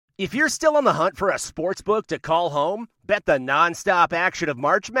If you're still on the hunt for a sports book to call home, bet the nonstop action of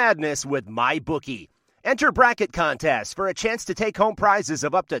March Madness with MyBookie. Enter bracket contests for a chance to take home prizes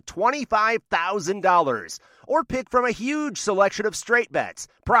of up to $25,000, or pick from a huge selection of straight bets,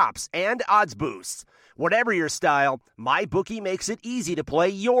 props, and odds boosts. Whatever your style, MyBookie makes it easy to play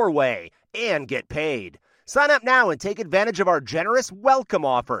your way and get paid. Sign up now and take advantage of our generous welcome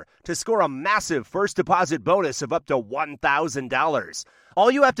offer to score a massive first deposit bonus of up to $1,000. All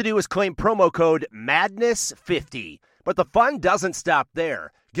you have to do is claim promo code MADNESS50. But the fun doesn't stop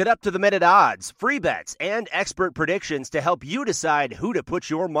there. Get up-to-the-minute odds, free bets, and expert predictions to help you decide who to put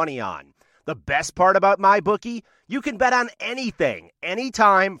your money on. The best part about MyBookie? You can bet on anything,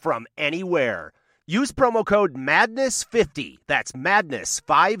 anytime, from anywhere. Use promo code MADNESS50, that's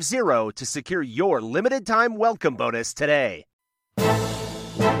MADNESS50, to secure your limited-time welcome bonus today.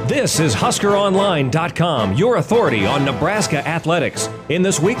 This is HuskerOnline.com, your authority on Nebraska athletics. In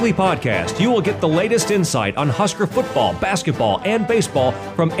this weekly podcast, you will get the latest insight on Husker football, basketball, and baseball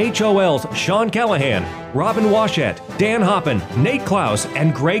from HOL's Sean Callahan, Robin Washett, Dan Hoppen, Nate Klaus,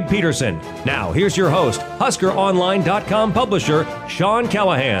 and Greg Peterson. Now, here's your host, HuskerOnline.com publisher, Sean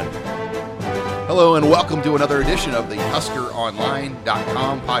Callahan. Hello and welcome to another edition of the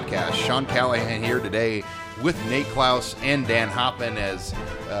HuskerOnline.com podcast. Sean Callahan here today with Nate Klaus and Dan Hoppen as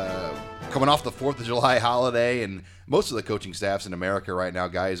coming off the 4th of July holiday, and most of the coaching staffs in America right now,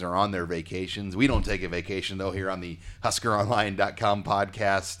 guys, are on their vacations. We don't take a vacation, though, here on the HuskerOnline.com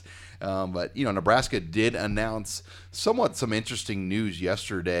podcast. But, you know, Nebraska did announce some interesting news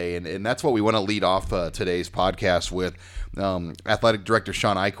yesterday, and that's what we want to lead off today's podcast with. Athletic Director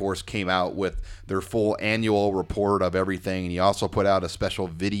Sean Eichhorst came out with their full annual report of everything, and he also put out a special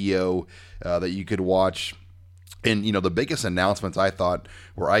video that you could watch. And, you know, the biggest announcements, I thought,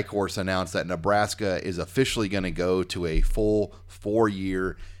 were Eichhorst announced that Nebraska is officially going to go to a full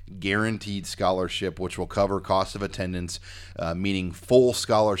 4-year guaranteed scholarship, which will cover cost of attendance, meaning full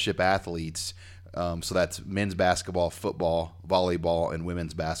scholarship athletes. So that's men's basketball, football, volleyball, and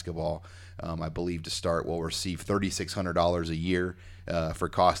women's basketball. I believe to start will receive $3,600 a year for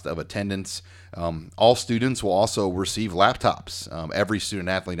cost of attendance. All students will also receive laptops, every student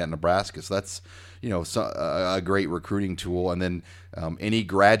athlete at Nebraska. So that's, you know, a great recruiting tool. And then any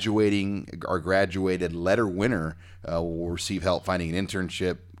graduating or graduated letter winner will receive help finding an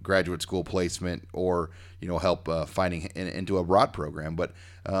internship, graduate school placement, or, you know, help finding into a broad program. But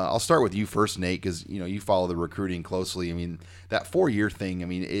I'll start with you first, Nate, because, you know, you follow the recruiting closely. I mean, that 4-year thing, I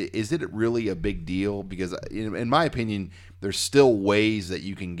mean, is it really a big deal? Because in my opinion, there's still ways that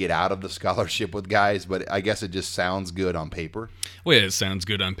you can get out of the scholarship with guys, but I guess it just sounds good on paper. Well, yeah, it sounds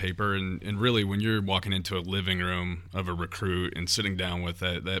good on paper, and really when you're walking into a living room of a recruit and sitting down with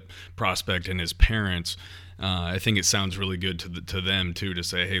that prospect and his parents, I think it sounds really good to them too, to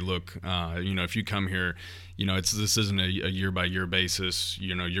say, hey, look, you know, if you come here, you know, this isn't a year-by-year basis.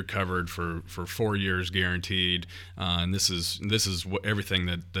 You know, you're covered for 4 years guaranteed, and this is what everything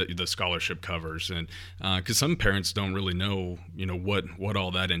that the scholarship covers. And because some parents don't really know, you know, what all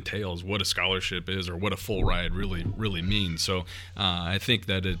that entails, what a scholarship is, or what a full ride really means. So I think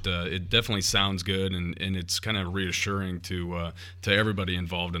that it definitely sounds good, and it's kind of reassuring to everybody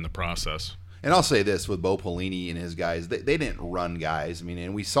involved in the process. And I'll say this with Bo Pelini and his guys, they didn't run guys. I mean,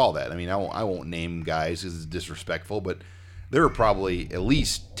 and we saw that. I mean, I won't name guys because it's disrespectful, but there were probably at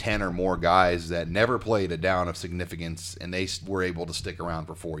least 10 or more guys that never played a down of significance, and they were able to stick around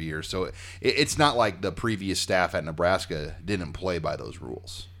for 4 years. So it's not like the previous staff at Nebraska didn't play by those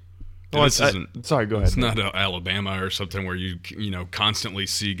rules. Well, sorry, go ahead. It's not Alabama or something where you constantly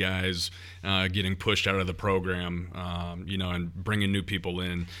see guys getting pushed out of the program, you know, and bringing new people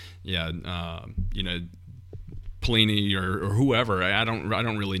in. Yeah, you know, Pelini or whoever. I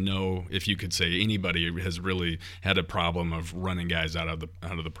don't really know if you could say anybody has really had a problem of running guys out of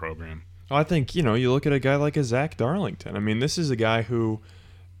the program. Well, I think, you know, you look at a guy like a Zach Darlington. I mean, this is a guy who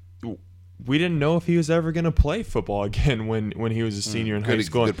we didn't know if he was ever going to play football again when he was a senior in high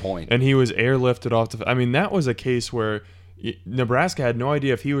school. Good point. And he was airlifted off the – I mean, that was a case where Nebraska had no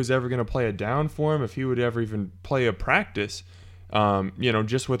idea if he was ever going to play a down for him, if he would ever even play a practice, you know,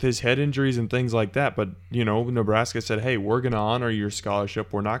 just with his head injuries and things like that. But, you know, Nebraska said, hey, we're going to honor your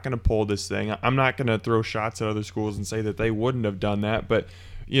scholarship. We're not going to pull this thing. I'm not going to throw shots at other schools and say that they wouldn't have done that. But,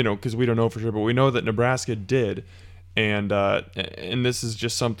 you know, because we don't know for sure. But we know that Nebraska did. And this is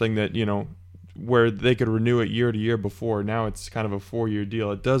just something that, you know, where they could renew it year to year before. Now it's kind of a 4-year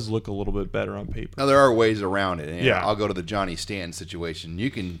deal. It does look a little bit better on paper. Now, there are ways around it. And yeah. I'll go to the Johnny Stanton situation. You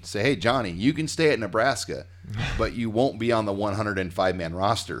can say, hey, Johnny, you can stay at Nebraska, but you won't be on the 105-man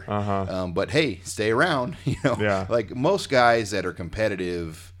roster. Uh-huh. But, hey, stay around. You know, yeah. Like most guys that are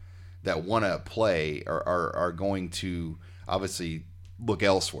competitive, that want to play are going to obviously look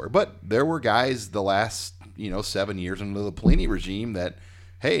elsewhere. But there were guys the last 7 years under the Pelini regime that,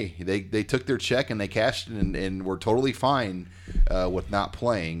 hey, they took their check and they cashed it and were totally fine with not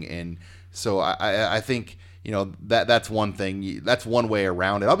playing. And so I think that's one thing. That's one way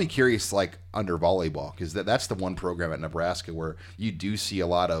around it. I'll be curious, like under volleyball, because that's the one program at Nebraska where you do see a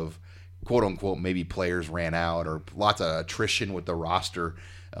lot of quote unquote maybe players ran out or lots of attrition with the roster.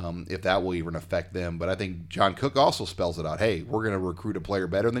 If that will even affect them. But I think John Cook also spells it out. Hey, we're going to recruit a player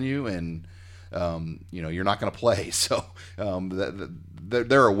better than you, and you're not going to play. So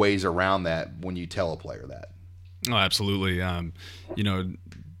there are ways around that when you tell a player that. Oh, absolutely.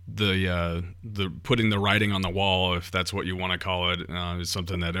 The putting the writing on the wall, if that's what you want to call it, is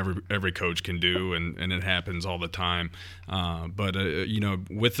something that every coach can do, and it happens all the time. But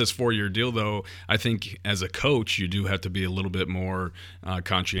with this 4-year deal, though, I think as a coach you do have to be a little bit more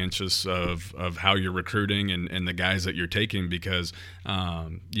conscientious of how you're recruiting and the guys that you're taking, because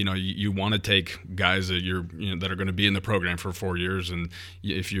you want to take guys that that are going to be in the program for 4 years, and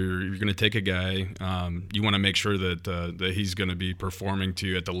if you're going to take a guy, you want to make sure that he's going to be performing to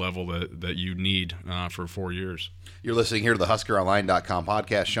you at the level that you need for 4 years. You're listening here to the HuskerOnline.com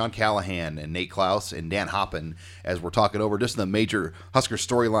podcast. Sean Callahan and Nate Klaus and Dan Hoppen as we're talking over just the major Husker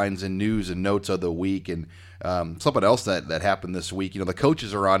storylines and news and notes of the week. And something else that happened this week, the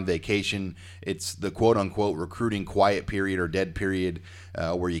coaches are on vacation. It's the quote-unquote recruiting quiet period or dead period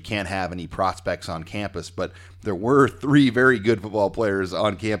where you can't have any prospects on campus. But there were 3 very good football players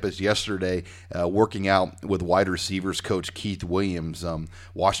on campus yesterday working out with wide receivers coach Keith Williams.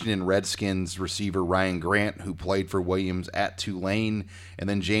 Washington Redskins receiver Ryan Grant, who played for Williams at Tulane, and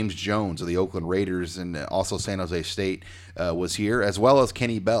then James Jones of the Oakland Raiders and also San Jose State was here, as well as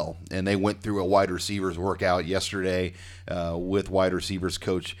Kenny Bell. And they went through a wide receivers workout yesterday with wide receivers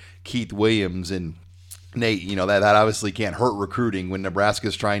coach Keith Williams. And Nate, that obviously can't hurt recruiting when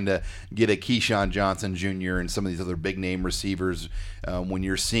Nebraska's trying to get a Keyshawn Johnson Jr. and some of these other big-name receivers. When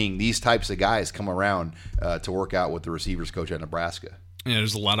you're seeing these types of guys come around to work out with the receivers coach at Nebraska. Yeah,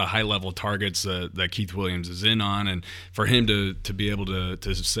 there's a lot of high-level targets that Keith Williams is in on, and for him to be able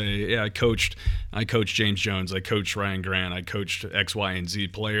to say, yeah, I coached James Jones, I coached Ryan Grant, I coached X, Y, and Z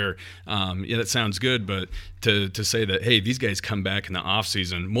player. That sounds good, but to say that, hey, these guys come back in the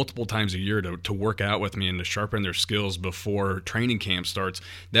offseason multiple times a year to work out with me and to sharpen their skills before training camp starts,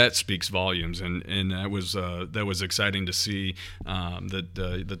 that speaks volumes, and that was exciting to see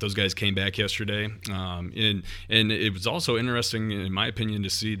that those guys came back yesterday, and it was also interesting in my opinion to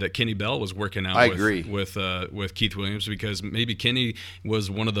see that Kenny Bell was working out with Keith Williams, because maybe Kenny was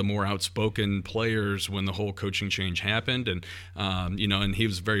one of the more outspoken players when the whole coaching change happened, and and he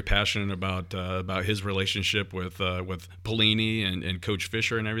was very passionate about his relationship with Pelini and Coach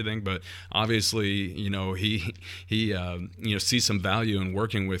Fisher and everything. But obviously, he sees some value in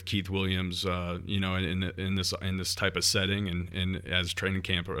working with Keith Williams, in this type of setting and as training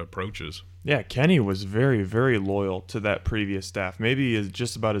camp approaches. Yeah, Kenny was very, very loyal to that previous staff. Maybe is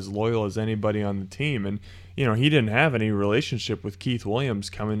just about as loyal as anybody on the team. And, he didn't have any relationship with Keith Williams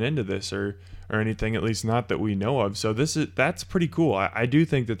coming into this or anything, at least not that we know of. So that's pretty cool. I do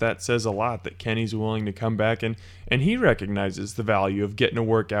think that says a lot that Kenny's willing to come back and he recognizes the value of getting a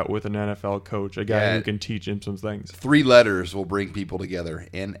workout with an NFL coach, a guy who can teach him some things. 3 letters will bring people together,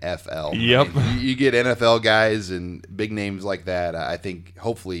 NFL. Yep. You get NFL guys and big names like that. I think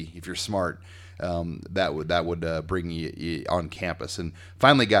hopefully if you're smart, that would bring you on campus. And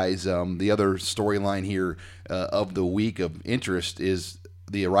finally, guys, the other storyline here of the week of interest is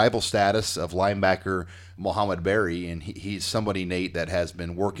the arrival status of linebacker Mohamed Berry, and he's somebody, Nate, that has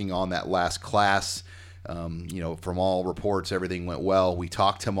been working on that last class. From all reports, everything went well. We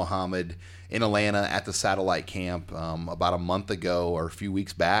talked to Mohamed in Atlanta at the satellite camp about a month ago or a few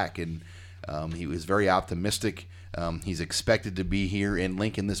weeks back, and he was very optimistic. He's expected to be here in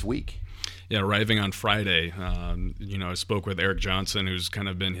Lincoln this week. Yeah, arriving on Friday. I spoke with Eric Johnson, who's kind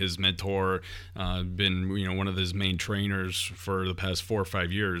of been his mentor, been one of his main trainers for the past 4 or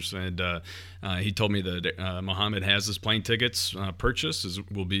 5 years, and he told me that Mohamed has his plane tickets purchased,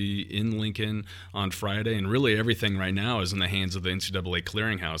 will be in Lincoln on Friday, and really everything right now is in the hands of the NCAA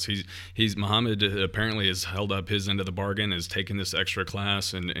clearinghouse. Mohamed apparently has held up his end of the bargain, has taken this extra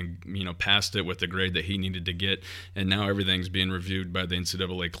class and passed it with the grade that he needed to get, and now everything's being reviewed by the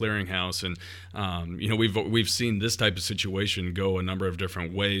NCAA clearinghouse. else. And we've seen this type of situation go a number of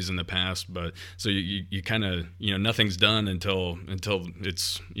different ways in the past. But so you kind of nothing's done until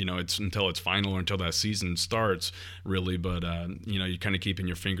it's until it's final or until that season starts really. But you're kind of keeping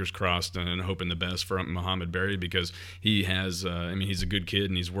your fingers crossed and hoping the best for Mohamed Barry, because he has he's a good kid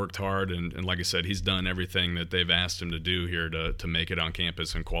and he's worked hard, and like I said, he's done everything that they've asked him to do here to make it on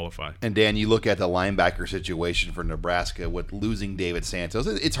campus and qualify. And Dan, you look at the linebacker situation for Nebraska with losing David Santos.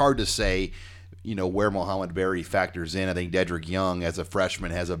 It's hard to say, where Mohamed Barry factors in. I think Dedrick Young, as a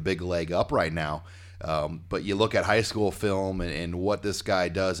freshman, has a big leg up right now. But you look at high school film and what this guy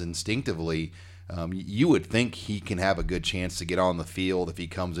does instinctively, you would think he can have a good chance to get on the field if he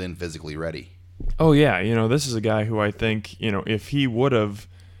comes in physically ready. Oh, yeah. This is a guy who I think, if he would have,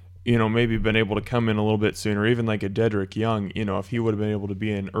 maybe been able to come in a little bit sooner, even like a Dedrick Young, if he would have been able to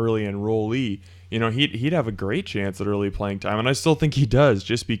be an early enrollee, he'd have a great chance at early playing time. And I still think he does,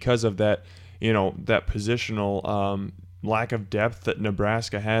 just because of that, that positional lack of depth that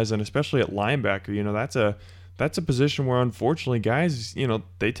Nebraska has, and especially at linebacker. That's a position where, unfortunately, guys,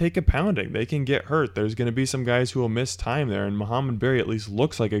 they take a pounding. They can get hurt. There's going to be some guys who will miss time there, and Mohamed Barry at least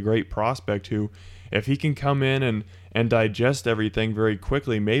looks like a great prospect who, if he can come in and digest everything very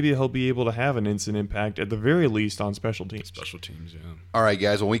quickly, maybe he'll be able to have an instant impact, at the very least, on special teams. Special teams, yeah. All right,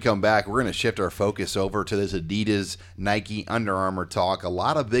 guys, when we come back, we're going to shift our focus over to this Adidas, Nike, Under Armour talk. A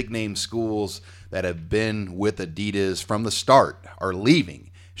lot of big-name schools that have been with Adidas from the start are leaving.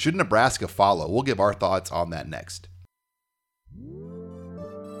 Should Nebraska follow? We'll give our thoughts on that next.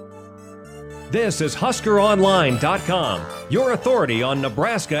 This is HuskerOnline.com, your authority on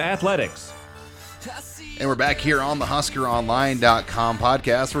Nebraska athletics. And we're back here on the HuskerOnline.com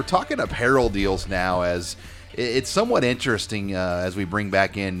podcast. We're talking apparel deals now, as it's somewhat interesting as we bring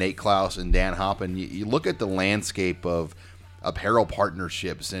back in Nate Klaus and Dan Hoppen. You look at the landscape of apparel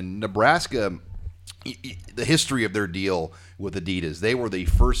partnerships, and Nebraska, the history of their deal with Adidas. They were the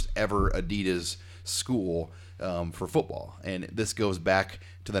first ever Adidas school for football, and this goes back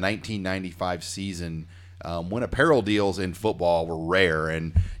to the 1995 season when apparel deals in football were rare.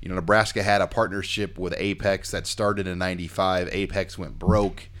 And Nebraska had a partnership with Apex that started in 95. Apex went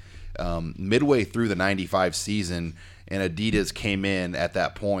broke midway through the 95 season, and Adidas came in at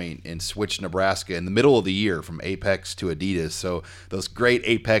that point and switched Nebraska in the middle of the year from Apex to Adidas. So those great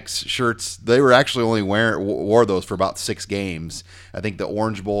Apex shirts, they were actually only wore those for about 6 games. I think the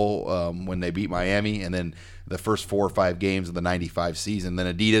Orange Bowl when they beat Miami, and then the first 4 or 5 games of the 95 season.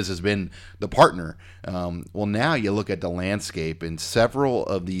 Then Adidas has been the partner. Well, now you look at the landscape, and several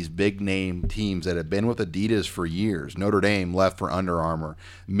of these big-name teams that have been with Adidas for years. Notre Dame left for Under Armour.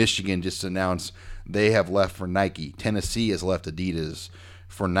 Michigan just announced they have left for Nike. Tennessee has left Adidas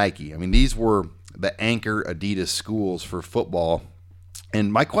for Nike. I mean, these were the anchor Adidas schools for football.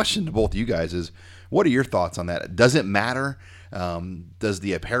 And my question to both of you guys is, what are your thoughts on that? Does it matter? Does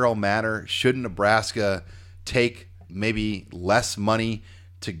the apparel matter? Should Nebraska take maybe less money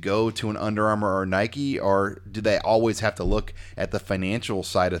to go to an Under Armour or Nike, or do they always have to look at the financial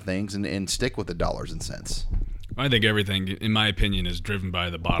side of things and stick with the dollars and cents? I think everything, in my opinion, is driven by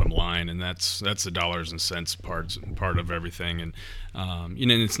the bottom line, and that's the dollars and cents part of everything. And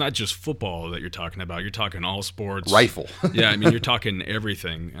and it's not just football that you're talking about. You're talking all sports. Rifle. Yeah, you're talking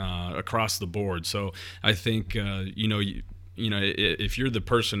everything across the board. So I think if you're the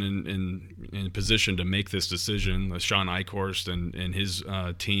person in position to make this decision, Sean Eichhorst and his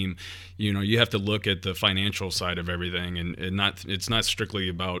team, you have to look at the financial side of everything, and it's not strictly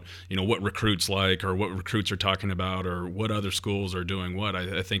about what recruits like, or what recruits are talking about, or what other schools are doing what.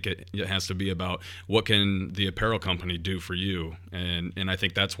 I think it has to be about what can the apparel company do for you, and I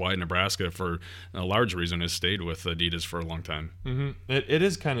think that's why Nebraska, for a large reason, has stayed with Adidas for a long time. Mm-hmm. It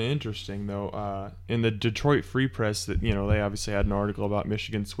is kind of interesting though. In the Detroit Free Press, that they obviously had an article about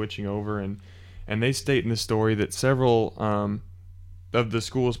Michigan switching over, and they state in the story that several of the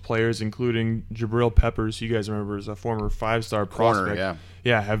school's players, including Jabril Peppers, you guys remember as a former 5-star prospect,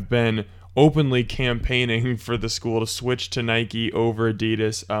 have been openly campaigning for the school to switch to Nike over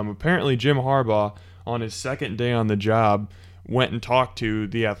Adidas. Apparently Jim Harbaugh, on his second day on the job, went and talked to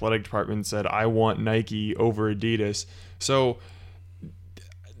the athletic department and said, I want Nike over Adidas. So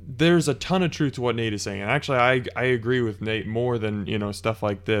there's a ton of truth to what Nate is saying. And actually, I agree with Nate more than, stuff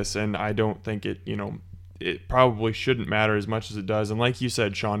like this. And I don't think it probably shouldn't matter as much as it does. And like you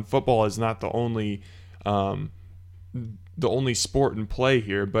said, Sean, football is not the only sport in play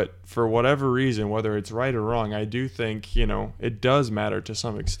here. But for whatever reason, whether it's right or wrong, I do think, it does matter to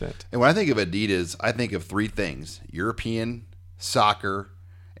some extent. And when I think of Adidas, I think of 3 things: European, soccer,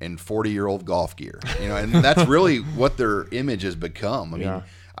 and 40-year-old golf gear. And that's really what their image has become. I mean,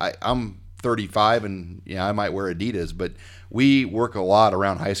 I'm 35 and I might wear Adidas, but we work a lot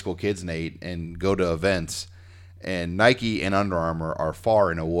around high school kids, Nate, and go to events, and Nike and Under Armour are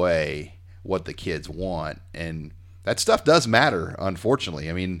far and away what the kids want, and that stuff does matter, unfortunately.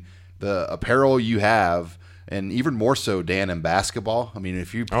 I mean, the apparel you have, and even more so, Dan, in basketball. I mean,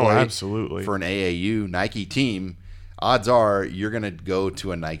 if you play absolutely for an AAU Nike team, odds are you're going to go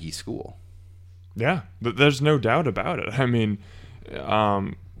to a Nike school. Yeah, there's no doubt about it. I mean,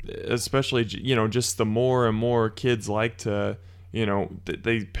 especially, just the more and more kids like to,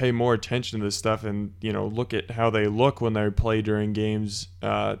 they pay more attention to this stuff and, look at how they look when they play during games,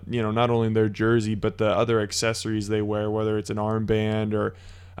 not only their jersey, but the other accessories they wear, whether it's an armband or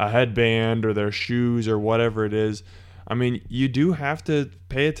a headband or their shoes or whatever it is. I mean, you do have to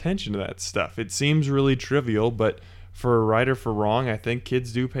pay attention to that stuff. It seems really trivial, but for right or for wrong, I think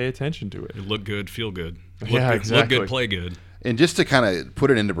kids do pay attention to it. Look good, feel good. Exactly. Look good, play good. And just to kind of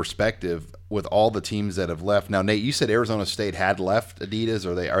put it into perspective, with all the teams that have left now, Nate, you said Arizona State had left Adidas,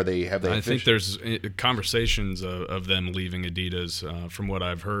 or have they? I think there's conversations of them leaving Adidas, from what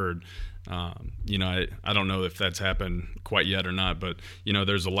I've heard. I don't know if that's happened quite yet or not, but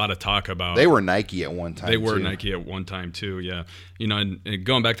there's a lot of talk about they were Nike at one time. They were Nike at one time too, yeah. And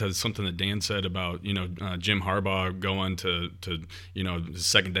going back to something that Dan said about Jim Harbaugh going to his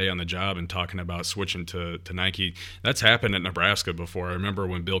second day on the job and talking about switching to Nike. That's happened at Nebraska before. I remember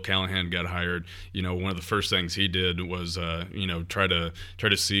when Bill Callahan got hired. One of the first things he did was try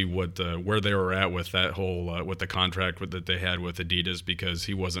to see where they were at with that whole with the contract that they had with Adidas, because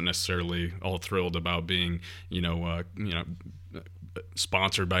he wasn't necessarily all thrilled about being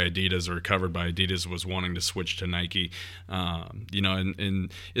sponsored by Adidas or covered by Adidas, was wanting to switch to Nike.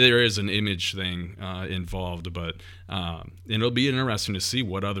 And there is an image thing involved, but it'll be interesting to see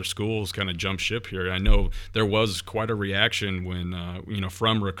what other schools kind of jump ship here. I know there was quite a reaction when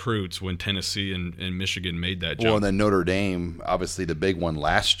from recruits when Tennessee and Michigan made that jump. Well, and then Notre Dame, obviously the big one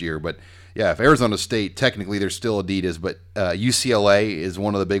last year, but yeah, if Arizona State, technically they're still Adidas, but UCLA is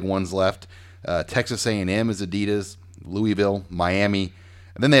one of the big ones left. Texas A&M is Adidas, Louisville, Miami,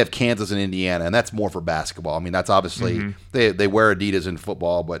 and then they have Kansas and Indiana, and that's more for basketball. I mean, that's obviously they wear Adidas in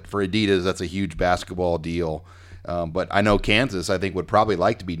football, but for Adidas, that's a huge basketball deal. But I know Kansas, I think, would probably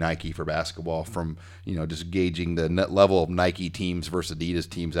like to be Nike for basketball from, just gauging the net level of Nike teams versus Adidas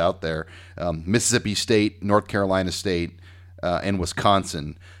teams out there. Mississippi State, North Carolina State, and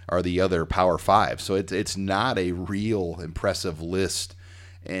Wisconsin are the other Power Five. So it's not a real impressive list.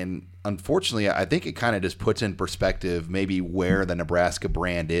 And unfortunately, I think it kind of just puts in perspective maybe where the Nebraska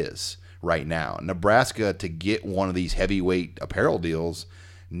brand is right now. Nebraska, to get one of these heavyweight apparel deals,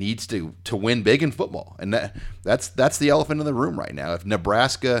 needs to win big in football. And that's the elephant in the room right now. If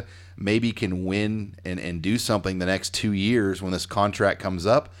Nebraska maybe can win and do something the next 2 years when this contract comes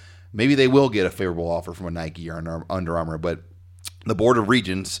up, maybe they will get a favorable offer from a Nike or Under Armour. But the Board of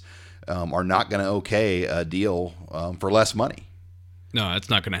Regents are not going to okay a deal for less money. No, that's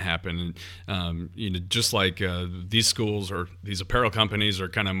not going to happen. Just like these schools or these apparel companies are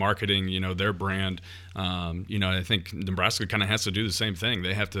kind of marketing, their brand. I think Nebraska kind of has to do the same thing.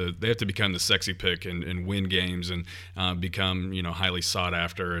 They have to become the sexy pick and win games and become highly sought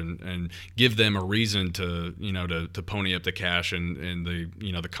after and give them a reason to pony up the cash and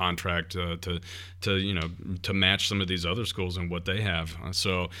the contract to match some of these other schools and what they have.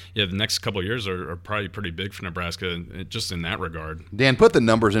 So the next couple of years are probably pretty big for Nebraska just in that regard. Dan, put the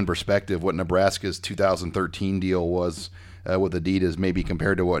numbers in perspective. What Nebraska's 2013 deal was with Adidas, maybe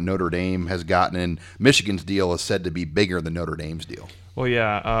compared to what Notre Dame has gotten, and Michigan's deal is said to be bigger than Notre Dame's deal. Well,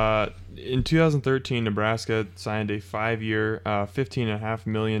 yeah. In 2013, Nebraska signed a 5-year, $15.5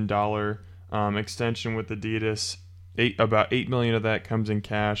 million extension with Adidas. About $8 million of that comes in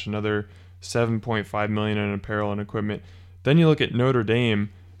cash, another $7.5 million in apparel and equipment. Then you look at Notre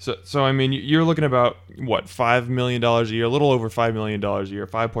Dame. So I mean, you're looking about, $5 million a year, a little over $5 million a year,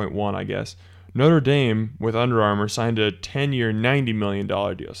 5.1, I guess. Notre Dame, with Under Armour, signed a 10-year, $90 million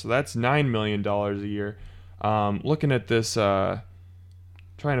deal. So that's $9 million a year. Looking at this, trying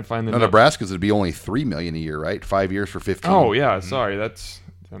to find the Nebraska's would be only $3 million a year, right? 5 years for 15. Oh, yeah, sorry.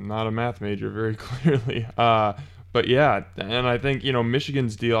 I'm not a math major, very clearly. But yeah, and I think,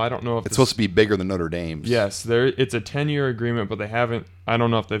 Michigan's deal, I don't know if it's supposed to be bigger than Notre Dame's. Yes, it's a 10-year agreement, but I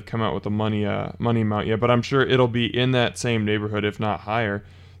don't know if they've come out with a money amount yet, but I'm sure it'll be in that same neighborhood, if not higher.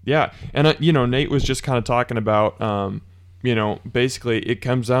 Yeah, and Nate was just kind of talking about, basically it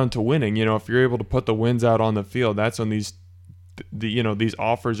comes down to winning. If you're able to put the wins out on the field, that's when these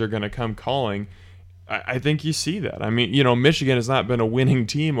offers are going to come calling. I think you see that. I mean, Michigan has not been a winning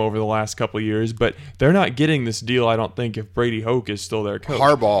team over the last couple of years, but they're not getting this deal, I don't think, if Brady Hoke is still their coach.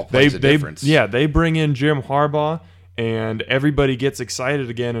 Harbaugh plays a difference. Yeah, they bring in Jim Harbaugh, and everybody gets excited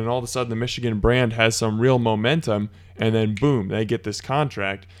again, and all of a sudden the Michigan brand has some real momentum, and then boom, they get this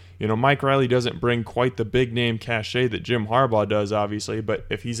contract. Mike Riley doesn't bring quite the big name cachet that Jim Harbaugh does, obviously, but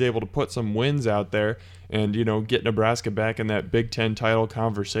if he's able to put some wins out there and, get Nebraska back in that Big Ten title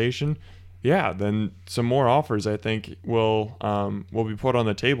conversation, yeah, then some more offers, I think, will be put on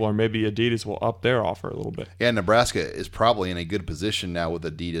the table, or maybe Adidas will up their offer a little bit. Yeah, Nebraska is probably in a good position now with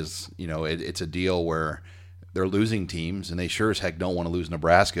Adidas. It's a deal where they're losing teams, and they sure as heck don't want to lose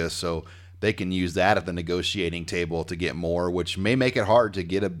Nebraska, so they can use that at the negotiating table to get more, which may make it hard to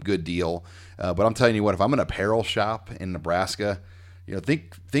get a good deal. But I'm telling you what, if I'm an apparel shop in Nebraska,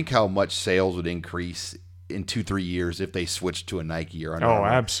 think how much sales would increase in 2-3 years if they switched to a Nike or Under Armour.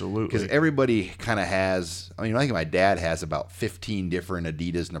 Absolutely. Because everybody kind of has, I think my dad has about 15 different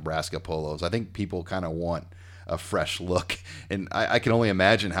Adidas Nebraska polos. I think people kind of want a fresh look. And I can only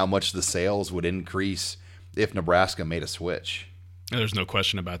imagine how much the sales would increase if Nebraska made a switch. There's no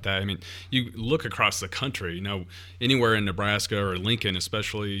question about that. I mean, you look across the country, anywhere in Nebraska or Lincoln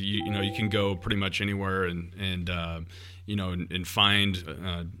especially, you can go pretty much anywhere and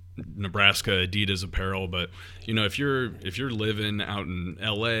find Nebraska Adidas apparel. But if you're living out in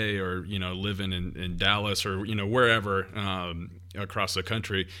LA or living in Dallas or wherever across the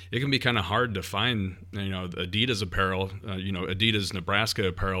country, it can be kind of hard to find Adidas apparel, Adidas Nebraska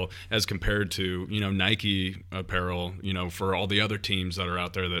apparel as compared to Nike apparel, for all the other teams that are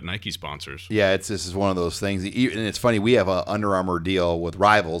out there that Nike sponsors. Yeah, this is one of those things, and it's funny. We have a Under Armour deal with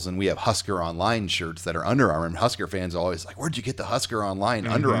Rivals, and we have Husker Online shirts that are Under Armour. And Husker fans are always like, "Where'd you get the Husker Online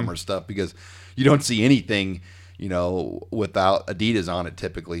Under Armour stuff?" Because you don't see anything without Adidas on it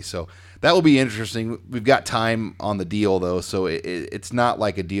typically. So that will be interesting. We've got time on the deal, though, so it's not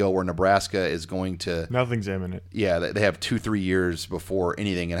like a deal where Nebraska is going to... Nothing's imminent. Yeah, they have 2-3 years before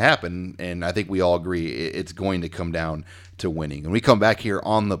anything can happen, and I think we all agree it's going to come down to winning. When we come back here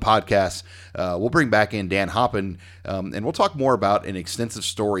on the podcast, we'll bring back in Dan Hoppen, and we'll talk more about an extensive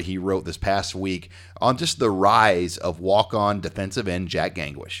story he wrote this past week on just the rise of walk-on defensive end Jack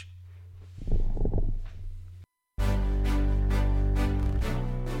Gangwish.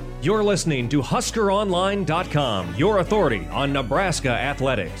 You're listening to HuskerOnline.com, your authority on Nebraska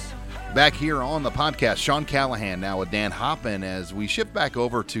athletics. Back here on the podcast, Sean Callahan now with Dan Hoppen as we shift back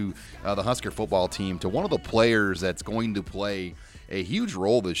over to the Husker football team, to one of the players that's going to play a huge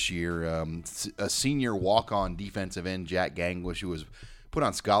role this year, a senior walk-on defensive end, Jack Gangwish, who was put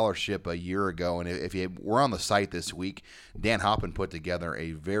on scholarship a year ago. And if you were on the site this week, Dan Hoppen put together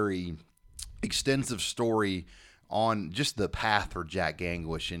a very extensive story on just the path for Jack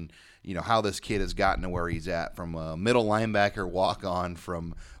Gangwish and how this kid has gotten to where he's at, from a middle linebacker walk-on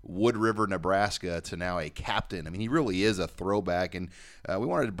from Wood River, Nebraska, to now a captain. I mean, he really is a throwback, and we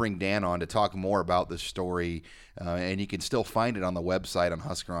wanted to bring Dan on to talk more about this story, and you can still find it on the website on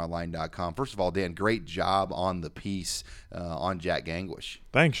HuskerOnline.com. First of all, Dan, great job on the piece on Jack Gangwish.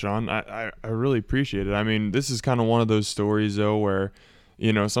 Thanks, Sean. I really appreciate it. I mean, this is kind of one of those stories, though, where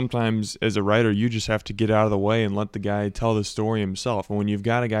sometimes as a writer, you just have to get out of the way and let the guy tell the story himself. And when you've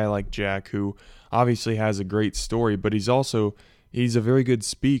got a guy like Jack, who obviously has a great story, but he's a very good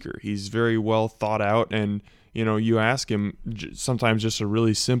speaker. He's very well thought out. And, you ask him sometimes just a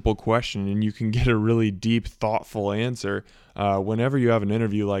really simple question and you can get a really deep, thoughtful answer. Whenever you have an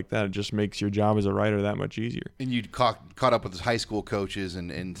interview like that, it just makes your job as a writer that much easier. And you caught up with his high school coaches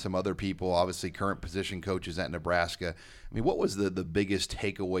and some other people, obviously current position coaches at Nebraska. I mean, what was the biggest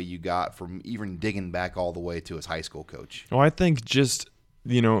takeaway you got from even digging back all the way to his high school coach? Well, I think just,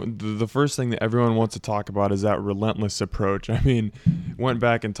 the first thing that everyone wants to talk about is that relentless approach. I mean, went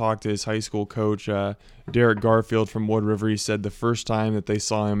back and talked to his high school coach, Derek Garfield from Wood River. He said the first time that they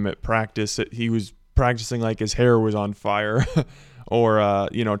saw him at practice, he was practicing like his hair was on fire. Or,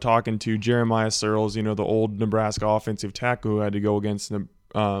 talking to Jeremiah Searles, the old Nebraska offensive tackle who had to go against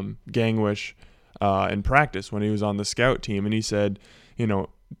Gangwish in practice when he was on the scout team. And he said,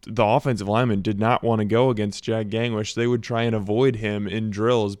 the offensive linemen did not want to go against Jack Gangwish. They would try and avoid him in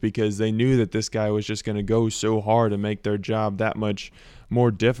drills because they knew that this guy was just going to go so hard and make their job that much more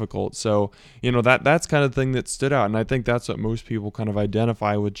difficult. So, that's kind of the thing that stood out. And I think that's what most people kind of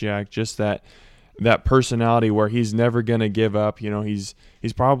identify with Jack, just that personality where he's never going to give up. He's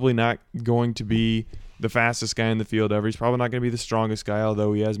probably not going to be, the fastest guy in the field ever. He's probably not going to be the strongest guy,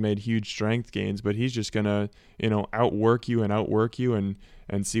 although he has made huge strength gains, but he's just going to, outwork you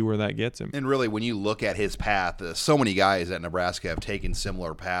and see where that gets him. And really, when you look at his path, so many guys at Nebraska have taken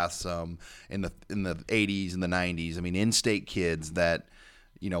similar paths in the 80s and the 90s. I mean, in-state kids that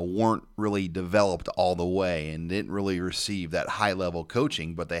weren't really developed all the way and didn't really receive that high-level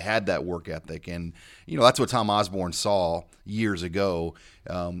coaching, but they had that work ethic. And, that's what Tom Osborne saw years ago,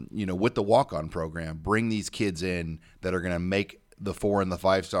 with the walk-on program. Bring these kids in that are going to make the 4- and the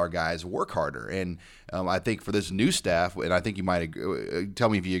 5-star guys work harder. And I think for this new staff, and I think you might agree, tell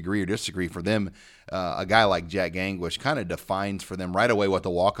me if you agree or disagree, for them, a guy like Jack Gangwish kind of defines for them right away what the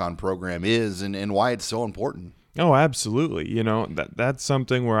walk-on program is and why it's so important. Oh, absolutely. That's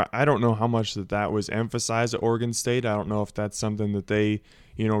something where I don't know how much that was emphasized at Oregon State. I don't know if that's something that they,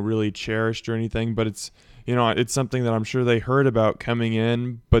 really cherished or anything, but it's something that I'm sure they heard about coming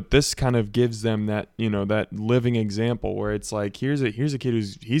in, but this kind of gives them that, that living example where it's like, here's a kid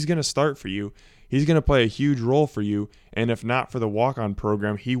he's going to start for you. He's going to play a huge role for you, and if not for the walk-on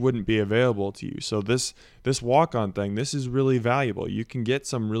program, he wouldn't be available to you. So this walk-on thing, this is really valuable. You can get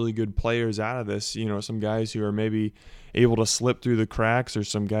some really good players out of this, some guys who are maybe able to slip through the cracks, or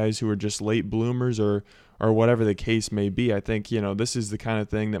some guys who are just late bloomers, or whatever the case may be. I think, this is the kind of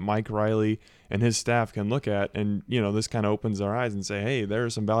thing that Mike Riley and his staff can look at, and, this kind of opens their eyes and say, hey, there are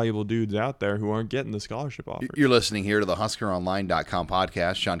some valuable dudes out there who aren't getting the scholarship offers. You're listening here to the HuskerOnline.com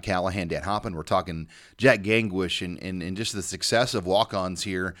podcast. Sean Callahan, Dan Hoppen. We're talking Jack Gangwish and just the success of walk-ons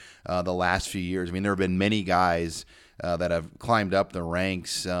here the last few years. I mean, there have been many guys that have climbed up the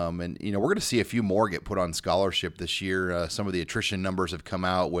ranks, and we're going to see a few more get put on scholarship this year. Some of the attrition numbers have come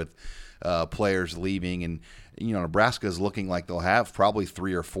out with players leaving, and Nebraska is looking like they'll have probably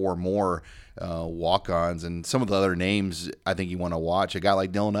 3 or 4 more walk-ons. And some of the other names I think you want to watch, a guy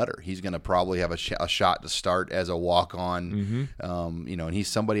like Dylan Utter, he's going to probably have a shot to start as a walk-on. And he's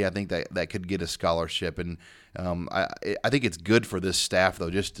somebody I think that could get a scholarship. And I think it's good for this staff,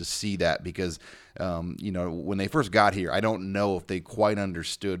 though, just to see that, because when they first got here, I don't know if they quite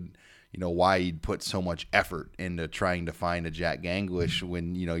understood why he'd put so much effort into trying to find a Jack Gangwish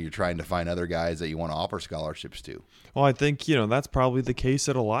when, you're trying to find other guys that you want to offer scholarships to. Well, I think, that's probably the case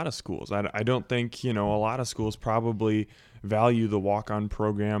at a lot of schools. I don't think, a lot of schools probably value the walk-on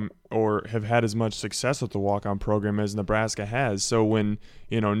program or have had as much success with the walk-on program as Nebraska has. So when,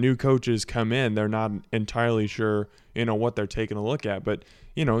 new coaches come in, they're not entirely sure, what they're taking a look at. But,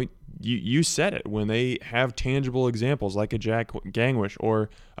 you said it, when they have tangible examples like a Jack Gangwish or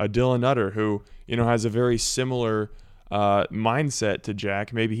a Dylan Utter who, has a very similar mindset to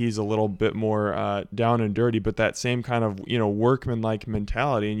Jack. Maybe he's a little bit more down and dirty, but that same kind of, workman-like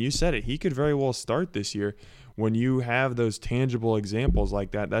mentality. And you said it, he could very well start this year. When you have those tangible examples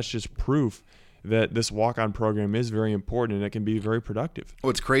like that, that's just proof that this walk-on program is very important and it can be very productive.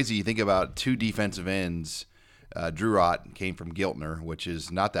 Well, it's crazy. You think about 2 defensive ends. Drew Ott came from Giltner, which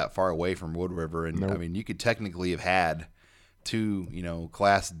is not that far away from Wood River. And, Nope. I mean, you could technically have had 2,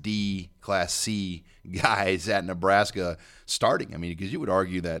 Class D, Class C guys at Nebraska starting. I mean, because you would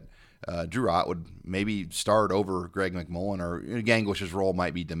argue that Drew Ott would maybe start over Greg McMullen, or Gangwish's role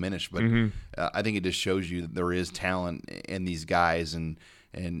might be diminished. But I think it just shows you that there is talent in these guys. And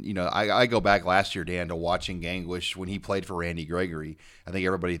I go back last year, Dan, to watching Gangwish when he played for Randy Gregory. I think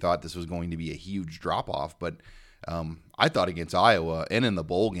everybody thought this was going to be a huge drop-off, but I thought against Iowa and in the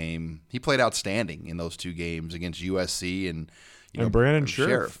bowl game, he played outstanding in those 2 games against USC and Brandon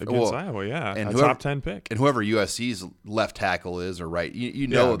Sheriff against Iowa, yeah, and a top 10 pick. And whoever USC's left tackle is, or right,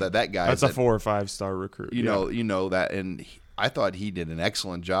 that guy. That's a 4 or 5 star recruit. You know that, and I thought he did an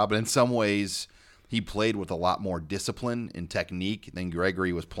excellent job. And in some ways, he played with a lot more discipline and technique than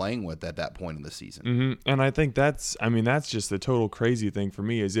Gregory was playing with at that point in the season. And I think that's just the total crazy thing for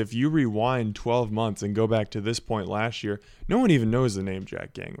me is if you rewind 12 months and go back to this point last year, no one even knows the name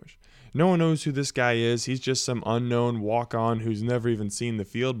Jack Gangwish. No one knows who this guy is. He's just some unknown walk-on who's never even seen the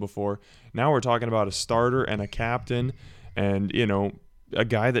field before. Now we're talking about a starter and a captain and, a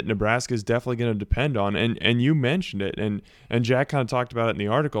guy that Nebraska is definitely going to depend on. And you mentioned it, and Jack kind of talked about it in the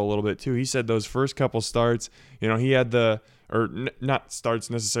article a little bit too. He said those first couple starts, he had not starts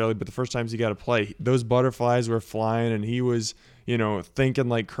necessarily, but the first times he got to play, those butterflies were flying and he was, thinking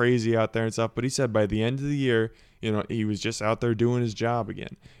like crazy out there and stuff. But he said by the end of the year, he was just out there doing his job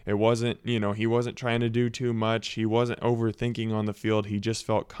again. It wasn't, he wasn't trying to do too much. He wasn't overthinking on the field. He just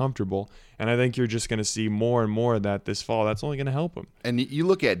felt comfortable. And I think you're just going to see more and more of that this fall. That's only going to help him. And you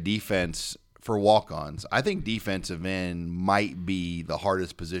look at defense for walk-ons. I think defensive end might be the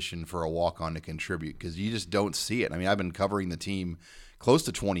hardest position for a walk-on to contribute because you just don't see it. I mean, I've been covering the team close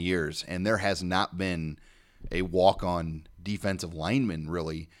to 20 years, and there has not been a walk-on defensive lineman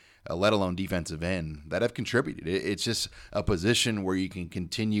really, let alone defensive end, that have contributed. It's just a position where you can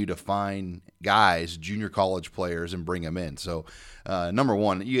continue to find guys, junior college players, and bring them in. So, number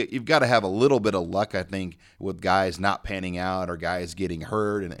one, you've got to have a little bit of luck, I think, with guys not panning out or guys getting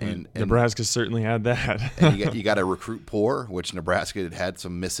hurt. And Nebraska certainly had that. And you got to recruit poor, which Nebraska had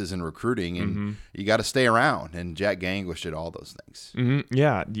some misses in recruiting, and you got to stay around. And Jack Gangwish did all those things. Mm-hmm.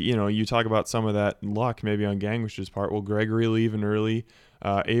 Yeah, you talk about some of that luck maybe on Gangwish's part. Well, Gregory leaving early.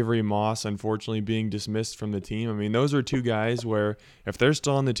 Avery Moss, unfortunately, being dismissed from the team. I mean, those are two guys where if they're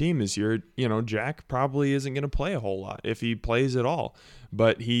still on the team this year, Jack probably isn't going to play a whole lot if he plays at all.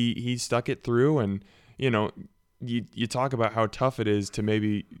 But he stuck it through, and, you talk about how tough it is to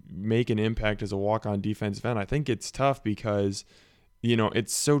maybe make an impact as a walk-on defensive end. I think it's tough because,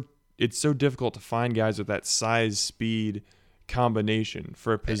 it's so difficult to find guys with that size, speed combination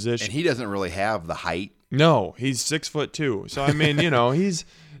for a position. And he doesn't really have the height. No, he's 6'2". So I mean, he's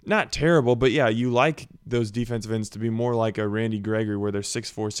not terrible, but yeah, you like those defensive ends to be more like a Randy Gregory where they're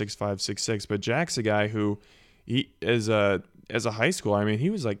 6'4", 6'5", 6'6". But Jack's a guy who, as a high school, I mean, he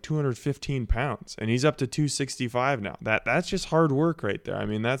was like 215 pounds, and he's up to 265 now. That's just hard work right there. I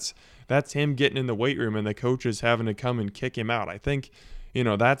mean, that's him getting in the weight room and the coaches having to come and kick him out. I think,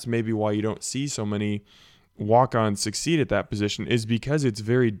 that's maybe why you don't see so many walk-ons succeed at that position, is because it's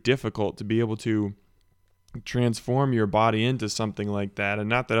very difficult to be able to transform your body into something like that. And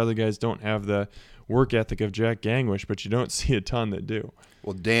not that other guys don't have the work ethic of Jack Gangwish, but you don't see a ton that do.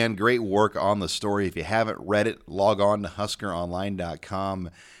 Well, Dan, great work on the story. If you haven't read it, log on to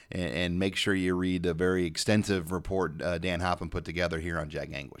HuskerOnline.com and make sure you read the very extensive report Dan Hoppen put together here on Jack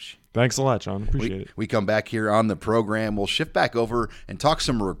Gangwish. Thanks a lot, Sean. Appreciate it. We come back here on the program. We'll shift back over and talk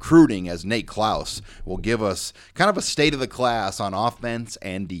some recruiting as Nate Klaus will give us kind of a state of the class on offense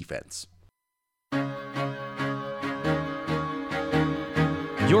and defense.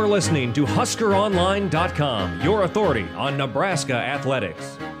 You're listening to HuskerOnline.com, your authority on Nebraska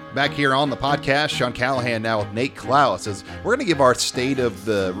athletics. Back here on the podcast, Sean Callahan now with Nate Klaus, as we're going to give our state of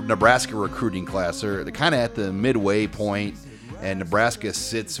the Nebraska recruiting class. They're kind of at the midway point, and Nebraska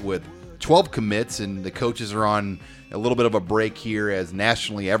sits with 12 commits, and the coaches are on a little bit of a break here, as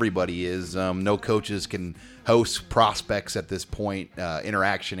nationally everybody is. No coaches can host prospects at this point.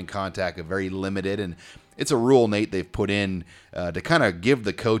 Interaction and contact are very limited, and it's a rule, Nate, they've put in to kind of give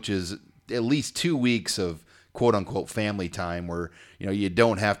the coaches at least 2 weeks of quote-unquote family time where, you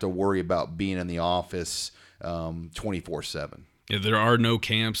don't have to worry about being in the office 24/7. Yeah, there are no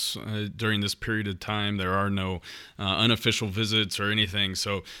camps during this period of time. There are no unofficial visits or anything.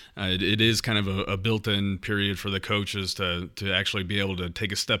 So it is kind of a built-in period for the coaches to actually be able to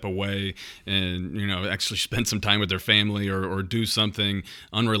take a step away and, actually spend some time with their family or do something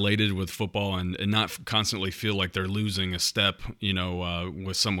unrelated with football and not constantly feel like they're losing a step,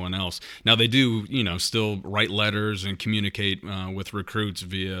 with someone else. Now they do, still write letters and communicate with recruits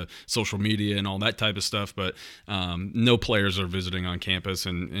via social media and all that type of stuff, but no players are visiting on campus,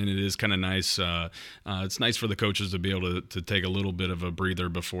 and it is kind of nice. It's nice for the coaches to be able to take a little bit of a breather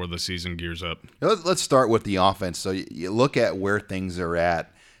before the season gears up. Let's start with the offense. So you look at where things are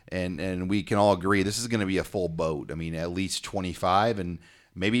at, and we can all agree this is going to be a full boat. I mean, at least 25 and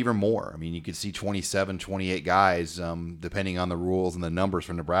maybe even more. I mean, you could see 27, 28 guys, depending on the rules and the numbers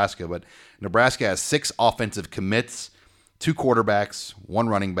for Nebraska. But Nebraska has 6 offensive commits, 2 quarterbacks, 1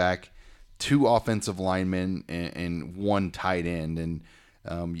 running back, 2 offensive linemen, and 1 tight end. And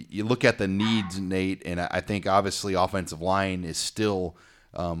you look at the needs, Nate, and I think obviously offensive line is still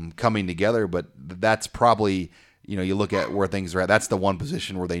coming together, but that's probably, you look at where things are at, that's the one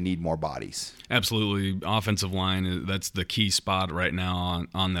position where they need more bodies. Absolutely. Offensive line, that's the key spot right now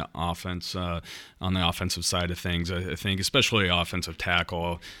on the offense, on the offensive side of things. I think especially offensive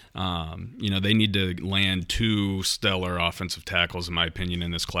tackle, they need to land 2 stellar offensive tackles, in my opinion,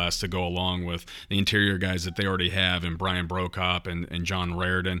 in this class to go along with the interior guys that they already have in Brian Brokop and John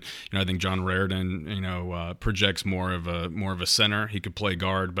Raridan. I think John Raridan, projects more of a center. He could play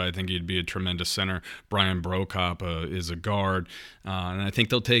guard, but I think he'd be a tremendous center. Brian Brokop is a guard, and I think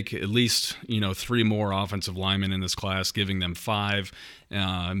they'll take at least 3 more offensive linemen in this class, giving them 5,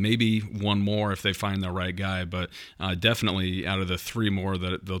 maybe 1 more if they find the right guy, but definitely out of the 3 more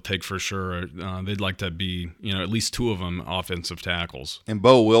that they'll take for sure, they'd like to be at least 2 of them offensive tackles. And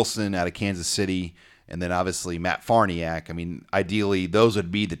Bo Wilson out of Kansas City and then obviously Matt Farniak. I mean, ideally, those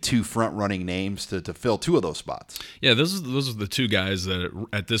would be the two front-running names to fill two of those spots. Yeah, those are the two guys that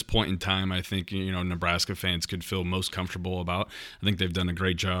at this point in time, I think, Nebraska fans could feel most comfortable about. I think they've done a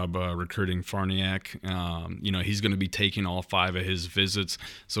great job recruiting Farniak. He's going to be taking all 5 of his visits,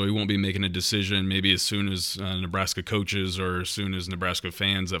 so he won't be making a decision maybe as soon as Nebraska coaches or as soon as Nebraska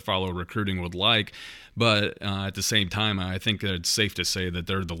fans that follow recruiting would like. But at the same time, I think that it's safe to say that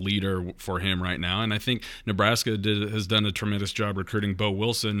they're the leader for him right now. And I think Nebraska has done a tremendous job recruiting Bo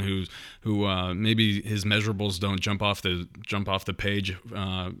Wilson, who maybe his measurables don't jump off the page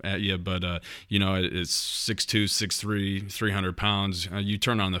at you, but it's 6'2", 6'3", 300 pounds. You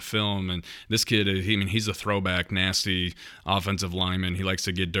turn on the film, and this kid, he's a throwback, nasty offensive lineman. He likes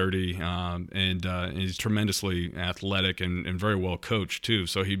to get dirty, and he's tremendously athletic and very well coached too.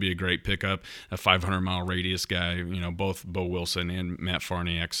 So he'd be a great pickup, a 500-mile radius guy, both Bo Wilson and Matt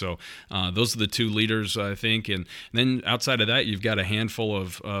Farniak. So those are the two leaders, I think. And then outside of that, you've got a handful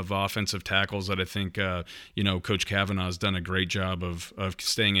of offensive tackles that I think, Coach Kavanaugh has done a great job of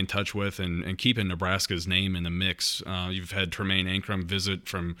staying in touch with and keeping Nebraska's name in the mix. You've had Tremaine Ankrum visit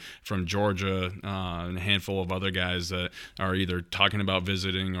from Georgia, and a handful of other guys that are either talking about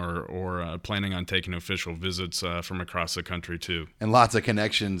visiting or planning on taking official visits from across the country too. And lots of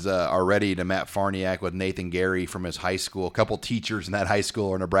connections already to Matt Farniak with Nathan Gary from his high school. A couple teachers in that high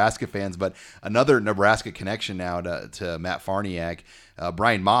school are Nebraska fans, but another Nebraska connection now to Matt Farniak.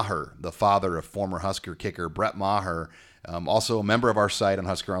 Brian Maher, the father of former Husker kicker Brett Maher, also a member of our site on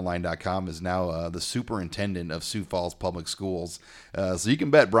HuskerOnline.com, is now the superintendent of Sioux Falls Public Schools. So you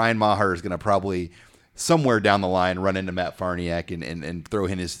can bet Brian Maher is going to probably somewhere down the line run into Matt Farniak and throw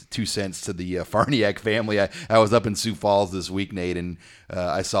in his 2 cents to the Farniak family. I was up in Sioux Falls this week, Nate, and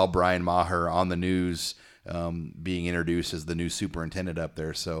I saw Brian Maher on the news being introduced as the new superintendent up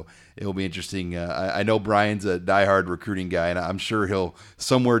there. So it'll be interesting. I know Brian's a diehard recruiting guy, and I'm sure he'll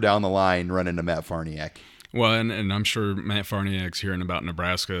somewhere down the line run into Matt Farniak. Well, and I'm sure Matt Farniak's hearing about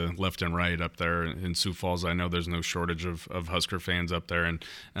Nebraska left and right up there in Sioux Falls. I know there's no shortage of Husker fans up there, and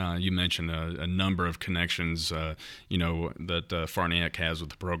you mentioned a number of connections, that Farniak has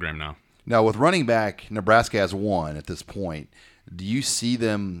with the program now. Now, with running back, Nebraska has one at this point. Do you see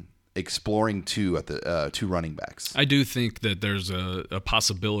them exploring two running backs? I do think that there's a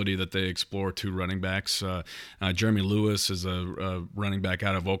possibility that they explore 2 running backs. Jeremy Lewis is a running back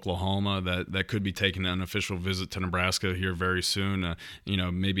out of Oklahoma that could be taking an unofficial visit to Nebraska here very soon,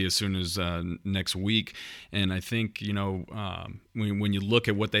 maybe as soon as next week. And I think, when you look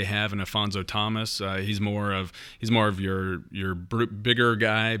at what they have in Afonso Thomas, he's more of your bigger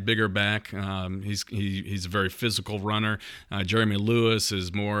guy, bigger back. He's a very physical runner. Jeremy Lewis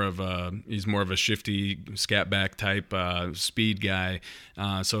is more of a shifty scat back type speed guy.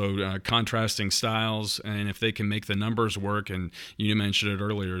 So contrasting styles, and if they can make the numbers work, and you mentioned it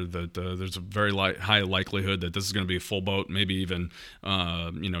earlier that there's a very high likelihood that this is going to be a full boat, maybe even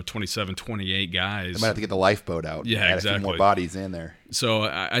 27, 28 guys. They might have to get the lifeboat out. Yeah, add exactly. a few more bodies in there. So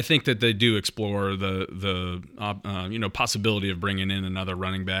I think that they do explore the possibility of bringing in another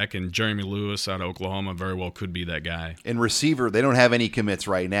running back, and Jeremy Lewis out of Oklahoma very well could be that guy. In receiver, they don't have any commits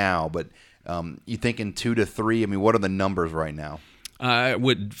right now, but you thinking 2 to 3? I mean, what are the numbers right now? I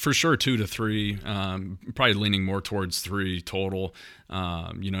would for sure 2 to 3, probably leaning more towards 3 total.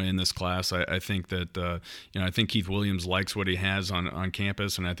 In this class, I think that I think Keith Williams likes what he has on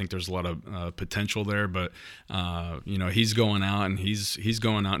campus, and I think there's a lot of potential there. But he's going out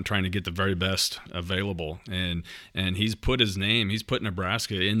and trying to get the very best available, and he's put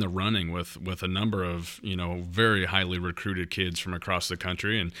Nebraska in the running with a number of very highly recruited kids from across the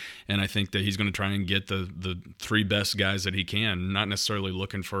country, and I think that he's going to try and get the 3 best guys that he can, not necessarily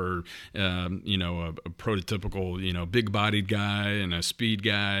looking for a prototypical big-bodied guy and a speed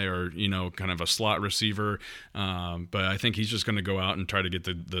guy or kind of a slot receiver, but I think he's just going to go out and try to get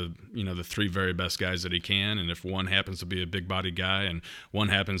the 3 very best guys that he can, and if one happens to be a big-bodied guy and one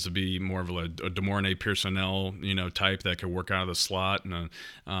happens to be more of a DeMornay Pearsonell type that could work out of the slot, and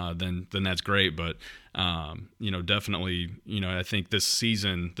then that's great. But definitely, I think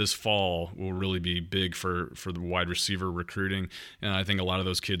this fall will really be big for the wide receiver recruiting. And I think a lot of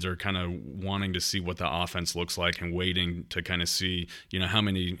those kids are kind of wanting to see what the offense looks like and waiting to kind of see, how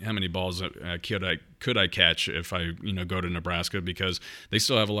many balls could I catch if I go to Nebraska, because they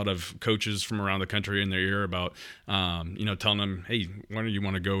still have a lot of coaches from around the country in their ear about telling them, hey, why don't you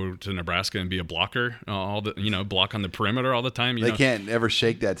want to go to Nebraska and be a blocker, block on the perimeter all the time. They can't ever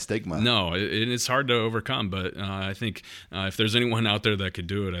shake that stigma. No, it's hard to overcome, but I think if there's anyone out there that could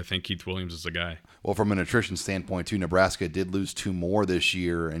do it, I think Keith Williams is the guy. Well, from a nutrition standpoint too, Nebraska did lose 2 more this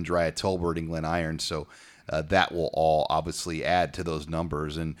year in Dryad Tolbert and Glenn Irons, so that will all obviously add to those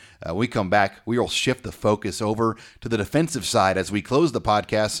numbers. And when we come back, we will shift the focus over to the defensive side. As we close the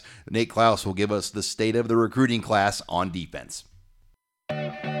podcast, Nate Clouse will give us the state of the recruiting class on defense.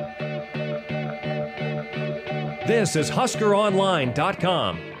 This is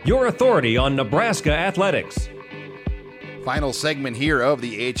HuskerOnline.com, your authority on Nebraska athletics. Final segment here of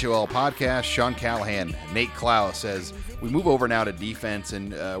the HOL podcast. Sean Callahan, Nate Clouse, as we move over now to defense,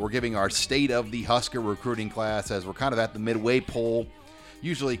 and we're giving our state of the Husker recruiting class as we're kind of at the midway poll.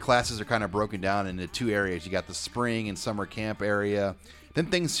 Usually classes are kind of broken down into 2 areas. You got the spring and summer camp area. Then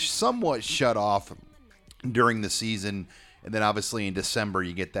things somewhat shut off during the season. And then obviously in December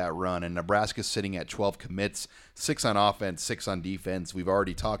you get that run. And Nebraska's sitting at 12 commits, 6 on offense, 6 on defense. We've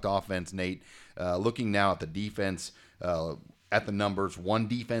already talked offense, Nate. Looking now at the defense, at the numbers, 1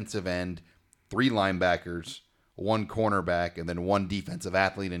 defensive end, 3 linebackers, 1 cornerback, and then 1 defensive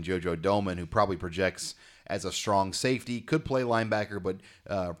athlete in JoJo Domann, who probably projects as a strong safety. Could play linebacker, but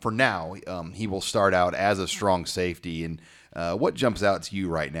for now, he will start out as a strong safety. And what jumps out to you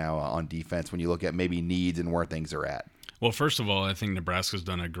right now on defense when you look at maybe needs and where things are at? Well, first of all, I think Nebraska's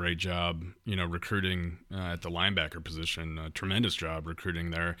done a great job, recruiting at the linebacker position. A tremendous job recruiting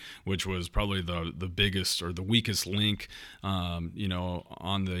there, which was probably the biggest or the weakest link, on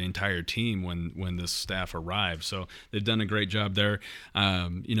the entire team when this staff arrived. So they've done a great job there.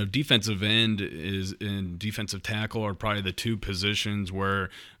 Defensive end and defensive tackle are probably the 2 positions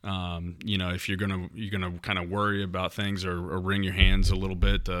where, if you're gonna kind of worry about things or wring your hands a little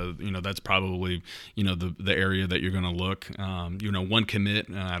bit, that's probably the area that you're gonna look. 1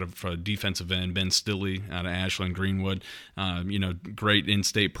 commit out of defensive end, Ben Stilley out of Ashland Greenwood. Great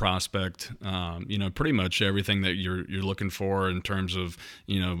in-state prospect. Pretty much everything that you're looking for in terms of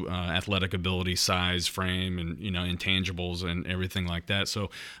athletic ability, size, frame, and intangibles and everything like that.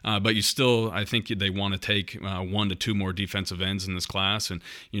 So, but you still, I think they want to take 1 to 2 more defensive ends in this class, and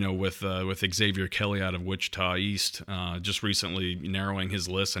with Xavier Kelly out of Wichita East, just recently narrowing his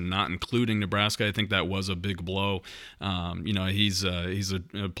list and not including Nebraska, I think that was a big blow. He's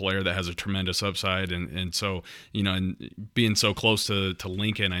a player that has a tremendous upside, and so and being so close to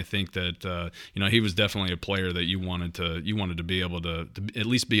Lincoln, I think that he was definitely a player that you wanted to be able to at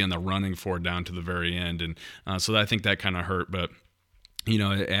least be in the running for down to the very end, and so I think that kind of hurt, but.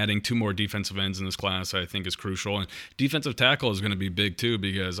 Adding 2 more defensive ends in this class, I think, is crucial. And defensive tackle is going to be big, too,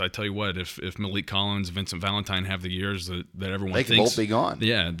 because I tell you what, if Malik Collins, Vincent Valentine have the years that everyone thinks. They could both be gone.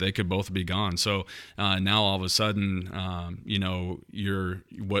 Yeah, they could both be gone. So now all of a sudden, you're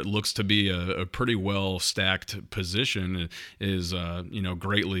what looks to be a pretty well-stacked position is,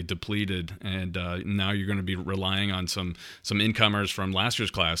 greatly depleted. And now you're going to be relying on some incomers from last year's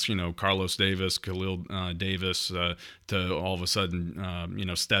class, Carlos Davis, Khalil Davis, to all of a sudden,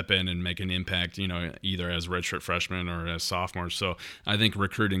 step in and make an impact, either as redshirt freshmen or as sophomores. So I think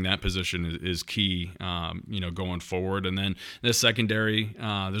recruiting that position is key, going forward. And then the secondary,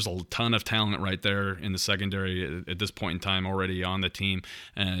 there's a ton of talent right there in the secondary at this point in time already on the team.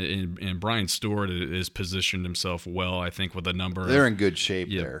 And Brian Stewart has positioned himself well, I think, with a number. They're in good shape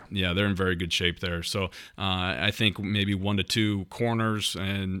there. Yeah, they're in very good shape there. So I think maybe 1 to 2 corners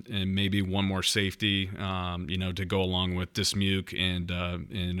and maybe 1 more safety, to go along with Dismuke and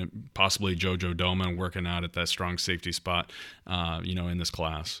possibly JoJo Domann working out at that strong safety spot, in this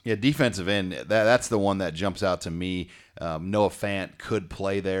class. Yeah, defensive end, that's the one that jumps out to me. Noah Fant could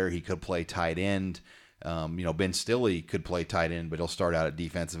play there. He could play tight end. Ben Stilley could play tight end, but he'll start out at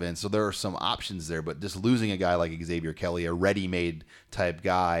defensive end. So there are some options there, but just losing a guy like Xavier Kelly, a ready-made type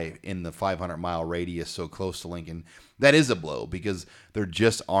guy in the 500-mile radius so close to Lincoln, that is a blow because there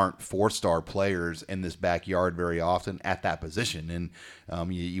just aren't 4-star players in this backyard very often at that position.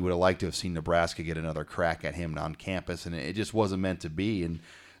 And you would have liked to have seen Nebraska get another crack at him on campus, and it just wasn't meant to be. And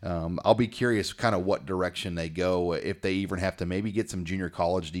I'll be curious kind of what direction they go, if they even have to maybe get some junior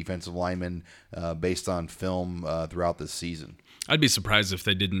college defensive linemen based on film throughout this season. I'd be surprised if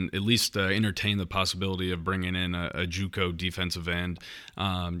they didn't at least entertain the possibility of bringing in a JUCO defensive end.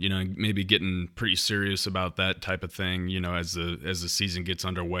 Maybe getting pretty serious about that type of thing. As the season gets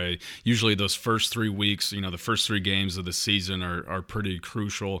underway. Usually, those first 3 weeks, the first 3 games of the season are pretty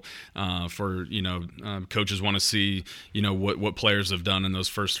crucial for coaches want to see what players have done in those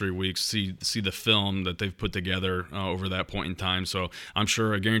first 3 weeks. See the film that they've put together over that point in time. So I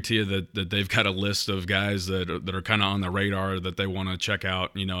guarantee you that they've got a list of guys that are kind of on the radar that they want to check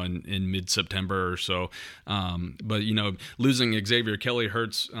out, in mid-September or so. But losing Xavier Kelly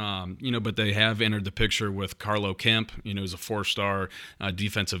hurts, but they have entered the picture with Carlo Kemp, who's a 4-star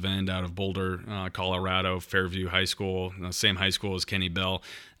defensive end out of Boulder, Colorado, Fairview High School, same high school as Kenny Bell.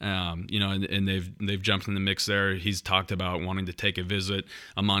 And they've jumped in the mix there. He's talked about wanting to take a visit.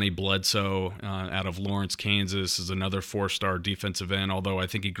 Amani Bledsoe out of Lawrence, Kansas is another 4-star defensive end, although I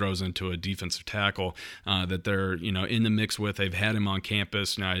think he grows into a defensive tackle that they're, in the mix with. They've had him on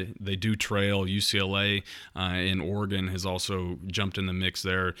campus. Now they do trail UCLA and Oregon has also jumped in the mix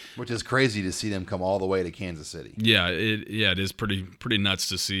there. Which is crazy to see them come all the way to Kansas City. Yeah, it is pretty nuts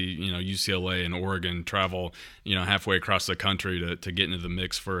to see, UCLA and Oregon travel, halfway across the country to get into the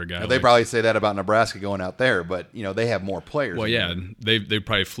mix for a guy. Now, they probably say that about Nebraska going out there, but they have more players. Well, yeah, they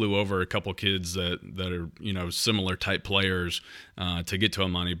probably flew over a couple kids that are similar type players to get to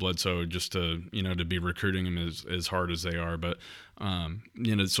Amani Bledsoe just to to be recruiting him as hard as they are. But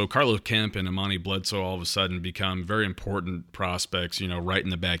so Carlo Kemp and Amani Bledsoe all of a sudden become very important prospects, right in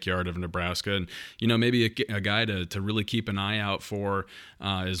the backyard of Nebraska. And, maybe a guy to really keep an eye out for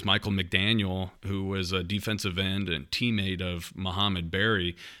is Michael McDaniel, who was a defensive end and teammate of Muhammad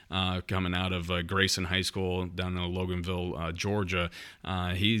Berry, coming out of Grayson High School down in Loganville, Georgia.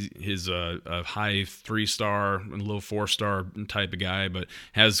 He's a high 3-star, a low 4-star type of guy, but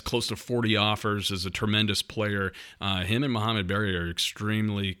has close to 40 offers, is a tremendous player. Him and Muhammad Berry are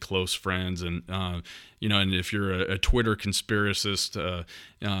extremely close friends, and and if you're a Twitter conspiracist,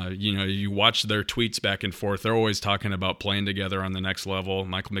 you watch their tweets back and forth. They're always talking about playing together on the next level.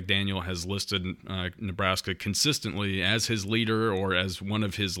 Michael McDaniel has listed Nebraska consistently as his leader or as one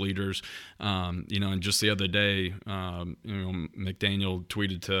of his leaders. And just the other day, McDaniel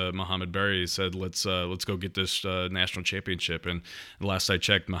tweeted to Muhammad Berry, said, "Let's go get this national championship." And the last I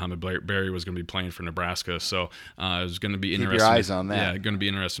checked, Muhammad Berry was going to be playing for Nebraska, so it was going to be interesting. Keep your eyes on that. Yeah, going to be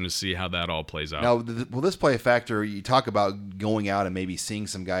interesting to see how that all plays out. Now, will this play a factor? You talk about going out and maybe seeing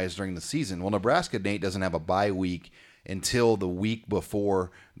some guys during the season. Well, Nebraska, Nate, doesn't have a bye week until the week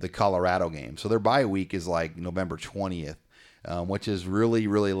before the Colorado game. So their bye week is like November 20th, which is really,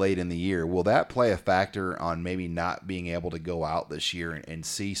 really late in the year. Will that play a factor on maybe not being able to go out this year and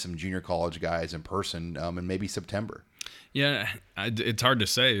see some junior college guys in person in maybe September? Yeah, it's hard to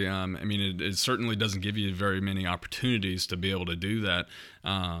say. It certainly doesn't give you very many opportunities to be able to do that.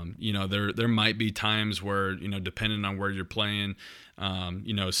 There might be times where, depending on where you're playing,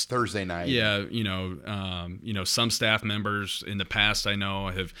 Thursday night. Yeah, some staff members in the past I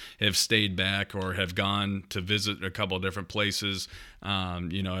know have stayed back or have gone to visit a couple of different places.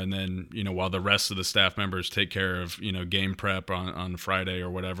 And then while the rest of the staff members take care of game prep on Friday or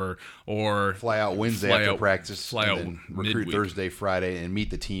whatever, or fly out Wednesday after practice, fly out recruit midweek. Thursday, Friday, and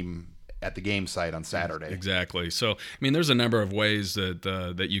meet the team at the game site on Saturday. Exactly. So, there's a number of ways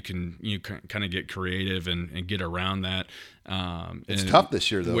that you can kind of get creative and get around that. It's tough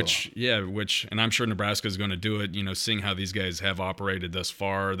this year, though. And I'm sure Nebraska is going to do it. Seeing how these guys have operated thus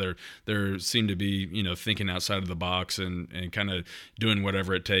far, they seem to be thinking outside of the box and kind of doing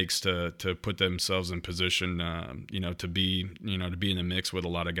whatever it takes to put themselves in position, to be in the mix with a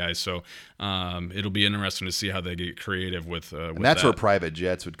lot of guys. So it'll be interesting to see how they get creative with. And that's where private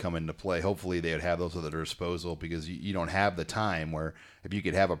jets would come into play. Hopefully, they would have those at their disposal because you don't have the time where if you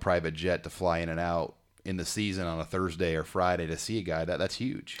could have a private jet to fly in and out in the season on a Thursday or Friday to see a guy, that's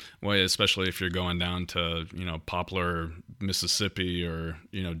huge. Well, especially if you're going down to Poplar, Mississippi, or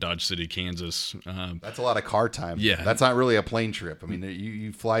Dodge City, Kansas. That's a lot of car time. Yeah, that's not really a plane trip.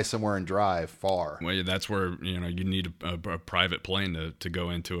 You fly somewhere and drive far. Well, that's where you need a private plane to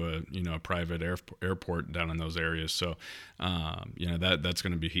go into a private airport down in those areas. So that's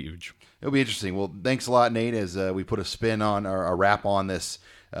going to be huge. It'll be interesting. Well, thanks a lot, Nate, as we put a spin on or a wrap on this.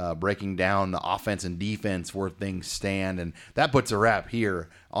 Breaking down the offense and defense where things stand. And that puts a wrap here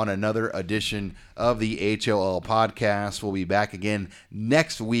on another edition of the HOL podcast. We'll be back again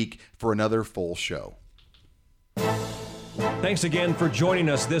next week for another full show. Thanks again for joining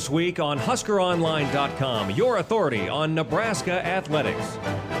us this week on HuskerOnline.com, your authority on Nebraska athletics.